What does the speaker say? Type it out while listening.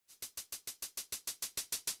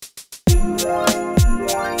Happy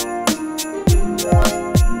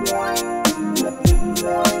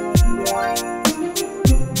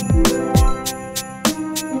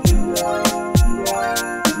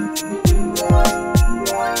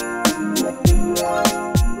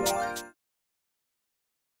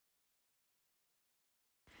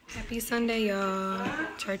Sunday, y'all.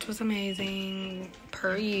 Church was amazing,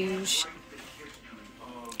 per usual.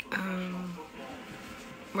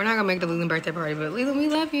 We're not gonna make the Leland birthday party, but Leland, we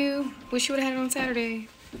love you. Wish you would have had it on Saturday.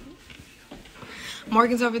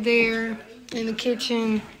 Morgan's over there in the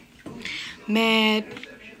kitchen, mad.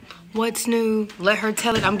 What's new? Let her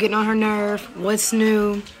tell it. I'm getting on her nerve. What's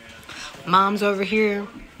new? Mom's over here.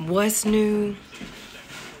 What's new?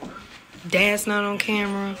 Dad's not on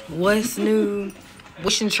camera. What's new?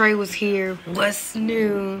 Wishing Trey was here. What's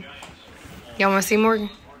new? Y'all want to see Morgan?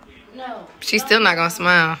 No. She's still not gonna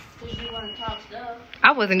smile. You want to talk stuff?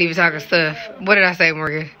 I wasn't even talking stuff. What did I say,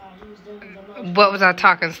 Morgan? What was I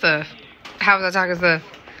talking stuff? How was I talking stuff?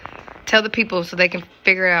 Tell the people so they can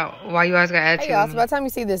figure out why you guys got attitude. Hey y'all, so by the time you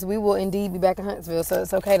see this, we will indeed be back in Huntsville, so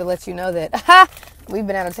it's okay to let you know that we've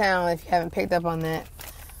been out of town if you haven't picked up on that.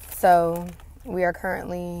 So we are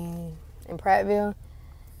currently in Prattville.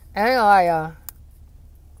 And I ain't gonna lie, y'all.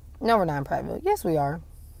 No, we're not in Prattville. Yes, we are.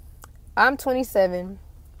 I'm 27,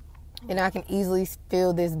 and I can easily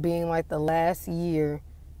feel this being like the last year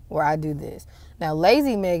where I do this. Now,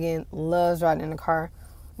 lazy Megan loves riding in the car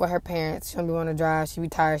with her parents. She'll be wanting to drive. She'll be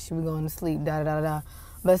tired. She'll be going to sleep, da-da-da-da.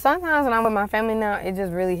 But sometimes when I'm with my family now, it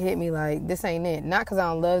just really hit me like, this ain't it. Not because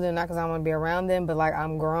I don't love them, not because I want to be around them, but like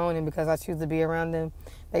I'm grown, and because I choose to be around them,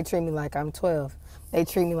 they treat me like I'm 12. They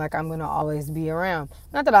treat me like I'm going to always be around.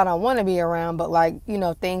 Not that I don't want to be around, but like, you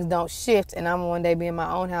know, things don't shift, and I'm one day be in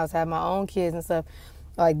my own house, have my own kids and stuff.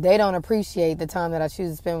 Like, they don't appreciate the time that I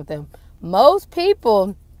choose to spend with them. Most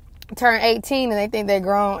people turn 18 and they think they're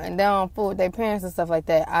grown and they don't fool with their parents and stuff like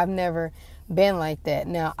that. I've never been like that.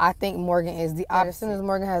 Now, I think Morgan is the opposite. As soon as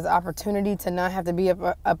Morgan has the opportunity to not have to be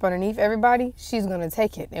up underneath everybody, she's going to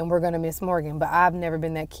take it, and we're going to miss Morgan. But I've never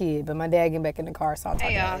been that kid. But my dad getting back in the car, so I'll talk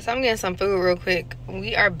Hey, y'all. about it. So I'm getting some food real quick.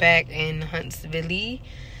 We are back in Huntsville.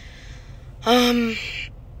 I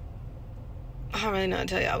don't really know what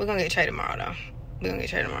to tell y'all. We're going to get Trey tomorrow, though. We're going to get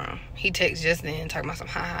Trey tomorrow. He texted just then talking about some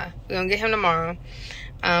hi-hi. We're going to get him tomorrow.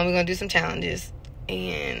 We're going to do some challenges.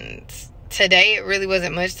 And today, it really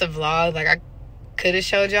wasn't much to vlog. Like, I could have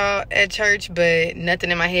showed y'all at church, but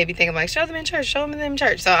nothing in my head be thinking, like, show them in church, show them in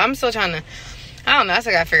church. So I'm still trying to, I don't know. I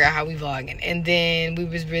still got to figure out how we vlogging. And then we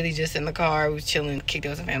was really just in the car. We was chilling, kicked it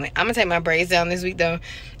with some family. I'm going to take my braids down this week, though.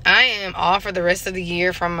 I am off for the rest of the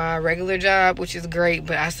year from my regular job, which is great,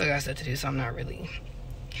 but I still got stuff to do, so I'm not really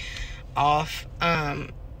off.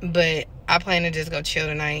 But I plan to just go chill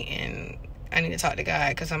tonight, and I need to talk to God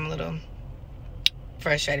because I'm a little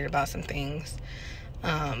frustrated about some things.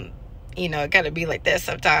 You know, it got to be like that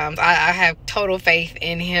sometimes. I have total faith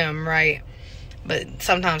in him, right? But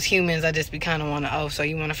sometimes humans, I just be kind of want to, so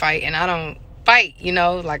you want to fight? And I don't fight, you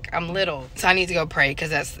know, like I'm little. So I need to go pray because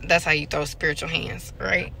that's how you throw spiritual hands,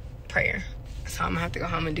 right? Prayer. So I'm going to have to go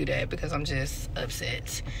home and do that because I'm just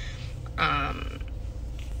upset.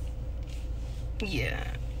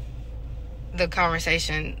 Yeah. The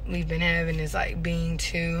conversation we've been having is like being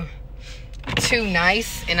too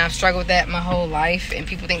nice, and I've struggled with that my whole life, and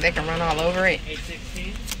people think they can run all over it.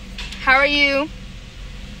 816. How are you?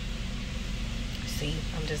 See,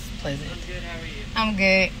 I'm just pleasant. I'm good, how are you? I'm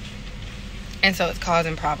good. And so it's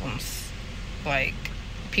causing problems. Like,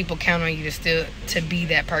 people count on you to be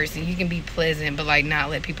that person. You can be pleasant, but like not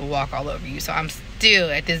let people walk all over you. So I'm still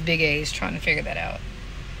at this big age trying to figure that out.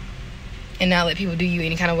 And not let people do you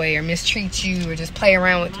any kind of way or mistreat you or just play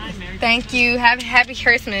around with you. Thank you. Happy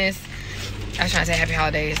Christmas. I was trying to say happy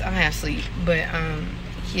holidays. I'm half asleep. But,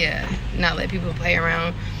 yeah. Not let people play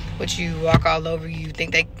around with you, walk all over you,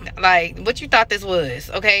 think they, like, what you thought this was,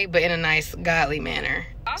 okay? But in a nice, godly manner.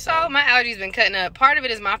 Also, my allergies been cutting up. Part of it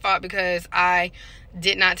is my fault because I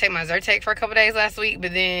did not take my Zyrtec for a couple days last week.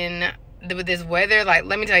 But then with this weather, like,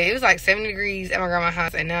 let me tell you, it was like 70 degrees at my grandma's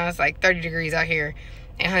house. And now it's like 30 degrees out here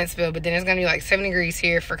in Huntsville, but then it's gonna be like 70 degrees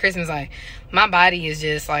here for Christmas. Like, my body is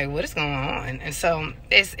just like, what is going on? And so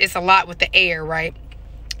it's a lot with the air, right?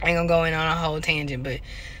 I ain't gonna go in on a whole tangent, but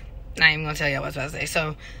I ain't even gonna tell y'all what I was about to say.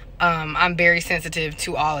 So I'm very sensitive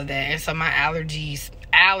to all of that, and so my allergies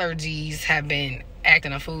have been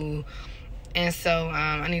acting a fool. And so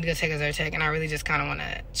I need to go take a Zyrtec, and I really just kind of want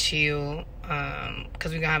to chill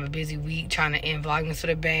because we're going to have a busy week trying to end VLogMAS with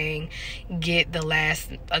a bang, get the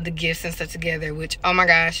last of the gifts and stuff together, which, oh my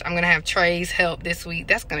gosh, I'm going to have Trey's help this week.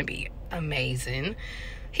 That's going to be amazing.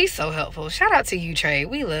 He's so helpful. Shout out to you, Trey.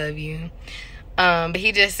 We love you. But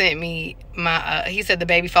he just sent me my, he said the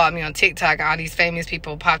baby followed me on TikTok. All these famous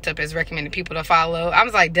people popped up as recommended people to follow. I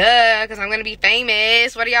was like, duh, because I'm going to be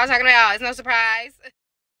famous. What are y'all talking about? It's no surprise.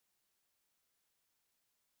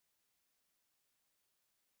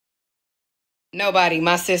 Nobody.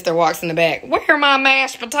 My sister walks in the back. Where are my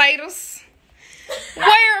mashed potatoes?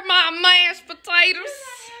 Where are my mashed potatoes?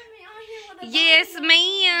 Yes,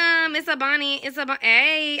 ma'am. It's a bunny. It's a bunny.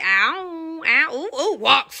 Hey, ow, ow, ooh, ooh.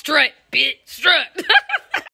 Walk, strut, bitch, strut.